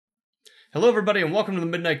Hello, everybody, and welcome to the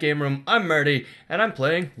Midnight Game Room. I'm Marty, and I'm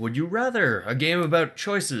playing Would You Rather, a game about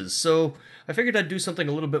choices. So I figured I'd do something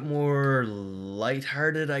a little bit more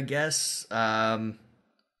lighthearted, I guess, and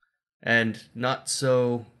not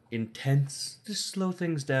so intense. Just slow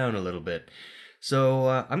things down a little bit. So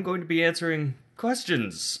I'm going to be answering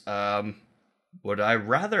questions. Would I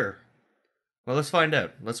rather? Well, let's find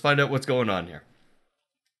out. Let's find out what's going on here.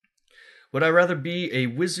 Would I rather be a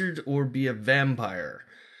wizard or be a vampire?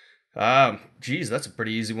 Geez, that's a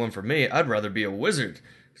pretty easy one for me. I'd rather be a wizard.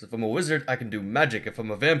 Because if I'm a wizard, I can do magic. If I'm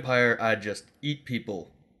a vampire, I just eat people.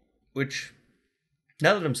 Which,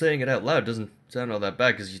 now that I'm saying it out loud, doesn't sound all that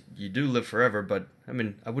bad, because you do live forever, but, I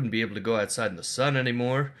mean, I wouldn't be able to go outside in the sun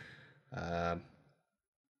anymore. Yeah,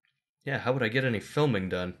 how would I get any filming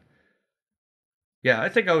done? Yeah, I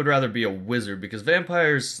think I would rather be a wizard, because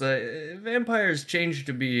vampires change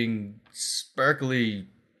to being sparkly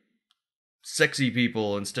sexy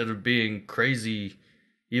people instead of being crazy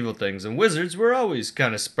evil things. And wizards were always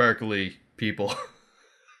kind of sparkly people.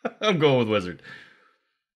 I'm going with wizard.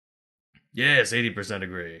 Yes, 80%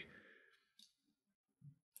 agree.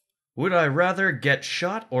 Would I rather get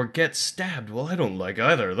shot or get stabbed? Well, I don't like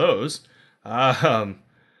either of those. Oh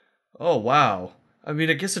wow. I mean,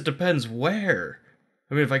 I guess it depends where.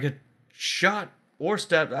 I mean, if I get shot or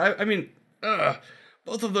stabbed,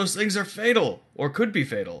 both of those things are fatal, or could be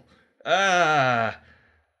fatal. Ah,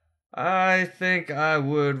 I think I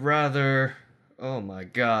would rather. Oh my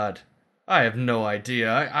god. I have no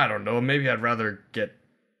idea. I don't know. Maybe I'd rather get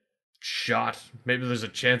shot. Maybe there's a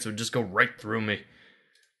chance it would just go right through me.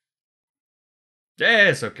 Yeah,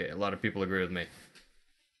 it's okay. A lot of people agree with me.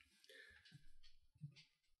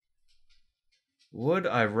 Would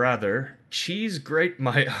I rather cheese grate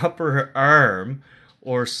my upper arm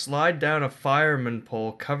or slide down a fireman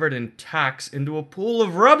pole covered in tacks into a pool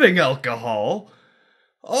of rubbing alcohol?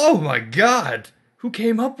 Oh my god! Who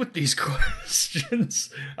came up with these questions?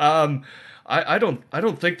 I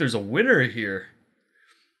don't think there's a winner here.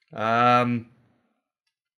 Wow.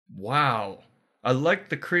 I like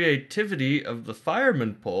the creativity of the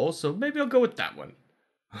fireman pole, so maybe I'll go with that one.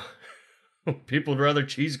 People would rather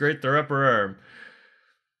cheese grate their upper arm.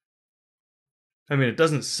 I mean, it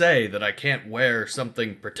doesn't say that I can't wear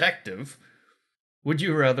something protective. Would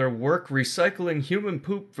you rather work recycling human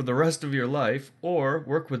poop for the rest of your life, or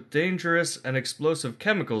work with dangerous and explosive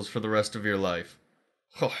chemicals for the rest of your life?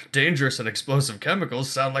 Oh, dangerous and explosive chemicals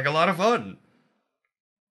sound like a lot of fun.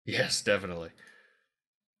 Yes, definitely.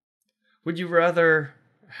 Would you rather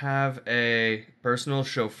have a personal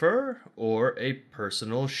chauffeur or a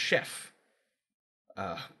personal chef?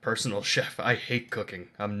 Personal chef. I hate cooking.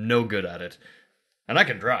 I'm no good at it. And I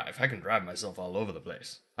can drive. I can drive myself all over the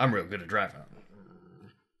place. I'm real good at driving.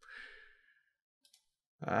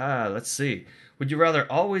 Let's see. Would you rather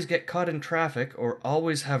always get caught in traffic or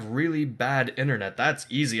always have really bad internet? That's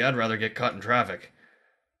easy. I'd rather get caught in traffic.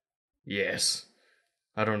 Yes.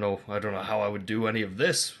 I don't know how I would do any of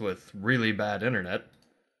this with really bad internet.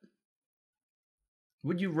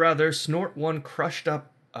 Would you rather snort one crushed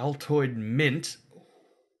up Altoid mint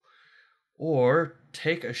or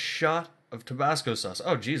take a shot of Tabasco sauce?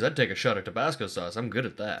 Oh, geez, I'd take a shot of Tabasco sauce. I'm good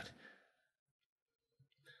at that.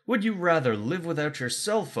 Would you rather live without your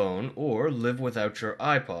cell phone or live without your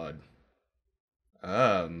iPod?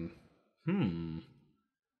 Um, hmm.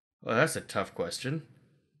 Well, that's a tough question.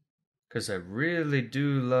 Because I really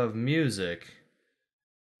do love music.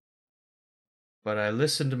 But I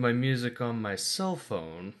listen to my music on my cell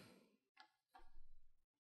phone.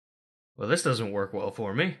 Well, this doesn't work well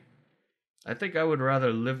for me. I think I would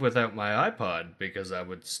rather live without my iPod because I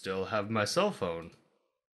would still have my cell phone.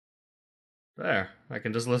 There, I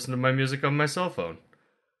can just listen to my music on my cell phone.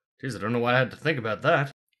 Jeez, I don't know why I had to think about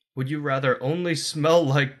that. Would you rather only smell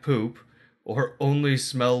like poop or only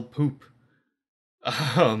smell poop?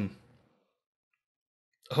 Um.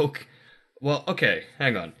 Okay. Well, okay,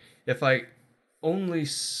 hang on. If I only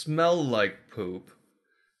smell like poop,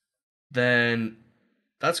 then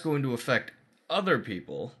that's going to affect other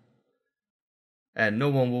people, and no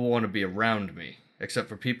one will want to be around me, except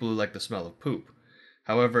for people who like the smell of poop.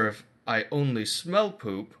 However, if I only smell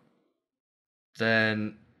poop,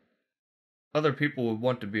 then other people would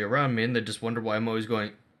want to be around me and they just wonder why I'm always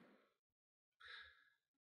going.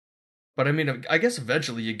 But I mean, I guess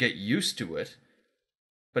eventually you get used to it.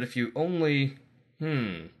 But if you only.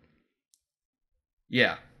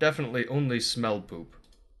 Yeah, definitely only smell poop.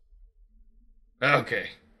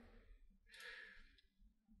 Okay.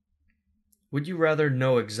 Would you rather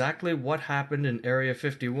know exactly what happened in Area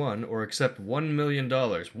 51 or accept $1 million?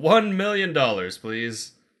 $1 million,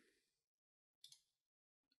 please.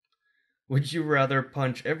 Would you rather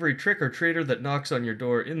punch every trick-or-treater that knocks on your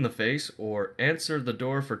door in the face, or answer the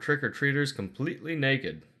door for trick-or-treaters completely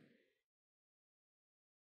naked?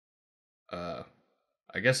 Uh,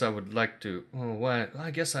 I guess I would like to. Oh, what?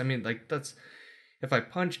 I guess I mean, like, that's. If I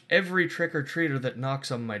punch every trick-or-treater that knocks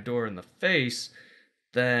on my door in the face,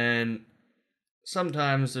 then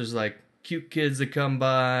sometimes there's like cute kids that come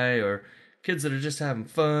by or kids that are just having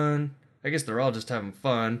fun. I guess they're all just having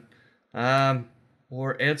fun.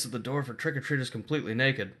 Or answer the door for trick-or-treaters completely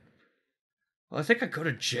naked. Well, I think I'd go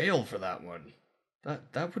to jail for that one.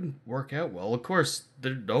 That wouldn't work out well. Of course,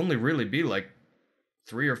 there'd only really be like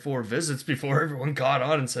 3 or 4 visits before everyone caught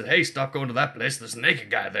on and said, "Hey, stop going to that place. There's a naked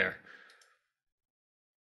guy there."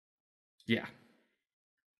 Yeah.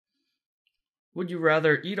 Would you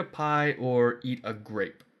rather eat a pie or eat a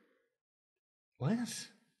grape? What?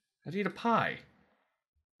 I'd eat a pie.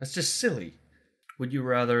 That's just silly. Would you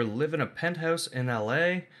rather live in a penthouse in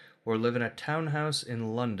LA or live in a townhouse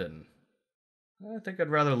in London? I think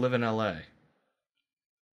I'd rather live in LA.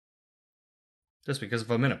 Just because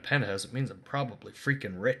if I'm in a penthouse, it means I'm probably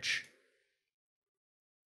freaking rich.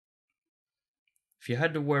 If you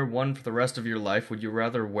had to wear one for the rest of your life, would you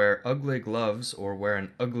rather wear ugly gloves or wear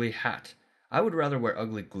an ugly hat? I would rather wear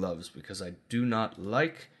ugly gloves because I do not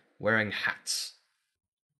like wearing hats.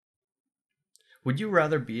 Would you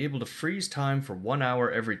rather be able to freeze time for 1 hour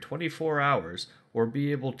every 24 hours or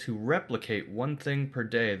be able to replicate one thing per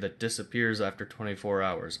day that disappears after 24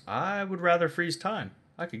 hours? I would rather freeze time.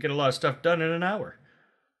 I could get a lot of stuff done in an hour.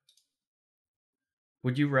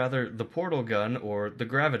 Would you rather the portal gun or the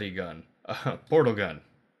gravity gun? Portal gun.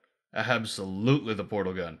 Absolutely the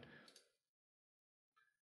portal gun.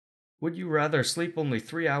 Would you rather sleep only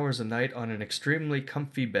 3 hours a night on an extremely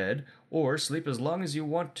comfy bed or sleep as long as you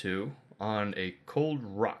want to on a cold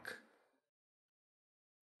rock?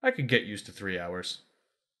 I could get used to 3 hours.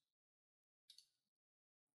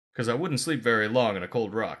 Because I wouldn't sleep very long on a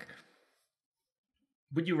cold rock.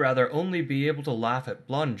 Would you rather only be able to laugh at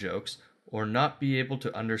blonde jokes or not be able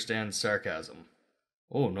to understand sarcasm?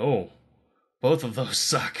 Oh no. Both of those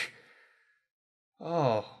suck.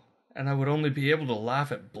 Oh, and I would only be able to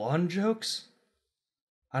laugh at blonde jokes?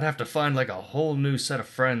 I'd have to find like a whole new set of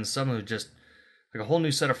friends, someone who just like a whole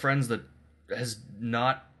new set of friends that has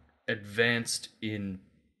not advanced in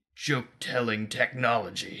joke telling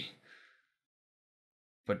technology.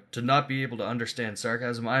 But to not be able to understand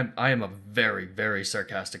sarcasm, I am a very, very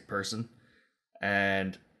sarcastic person.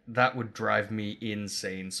 And that would drive me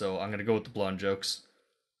insane, so I'm gonna go with the blonde jokes.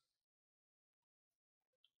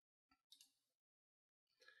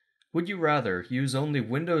 Would you rather use only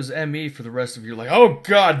Windows ME for the rest of your life? Oh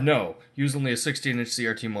god, no! Use only a 16-inch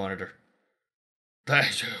CRT monitor.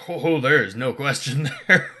 There is no question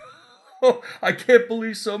there. Oh, I can't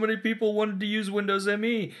believe so many people wanted to use Windows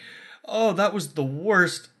ME. Oh, that was the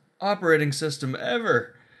worst operating system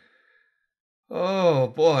ever. Oh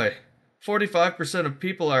boy. 45% of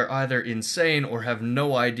people are either insane or have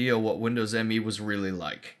no idea what Windows ME was really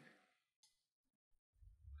like.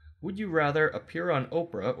 Would you rather appear on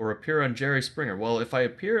Oprah or appear on Jerry Springer? Well, if I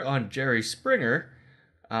appear on Jerry Springer,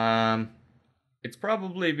 it's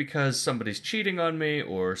probably because somebody's cheating on me,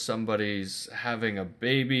 or somebody's having a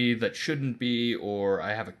baby that shouldn't be, or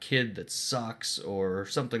I have a kid that sucks, or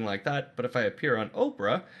something like that. But if I appear on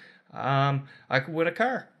Oprah, I could win a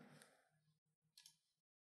car.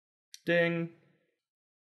 Ding.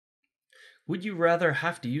 Would you rather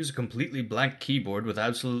have to use a completely blank keyboard with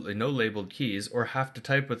absolutely no labeled keys, or have to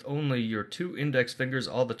type with only your 2 index fingers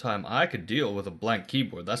all the time? I could deal with a blank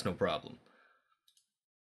keyboard, that's no problem.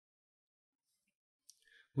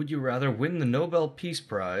 Would you rather win the Nobel Peace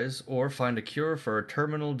Prize or find a cure for a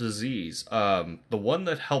terminal disease? The one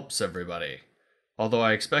that helps everybody. Although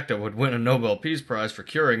I expect I would win a Nobel Peace Prize for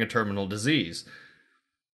curing a terminal disease.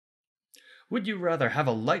 Would you rather have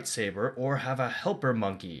a lightsaber or have a helper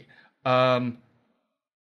monkey? I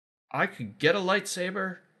could get a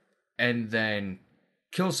lightsaber and then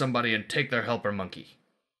kill somebody and take their helper monkey.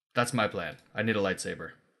 That's my plan. I need a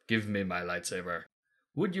lightsaber. Give me my lightsaber.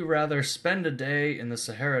 Would you rather spend a day in the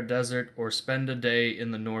Sahara Desert or spend a day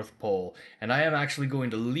in the North Pole? And I am actually going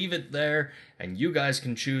to leave it there, and you guys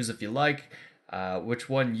can choose if you like which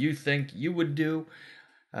one you think you would do.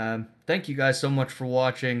 Thank you guys so much for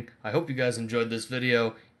watching. I hope you guys enjoyed this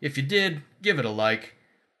video. If you did, give it a like.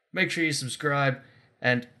 Make sure you subscribe,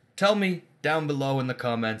 and tell me down below in the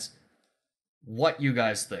comments what you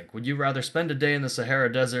guys think. Would you rather spend a day in the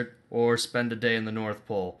Sahara Desert or spend a day in the North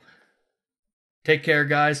Pole? Take care,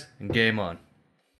 guys, and game on.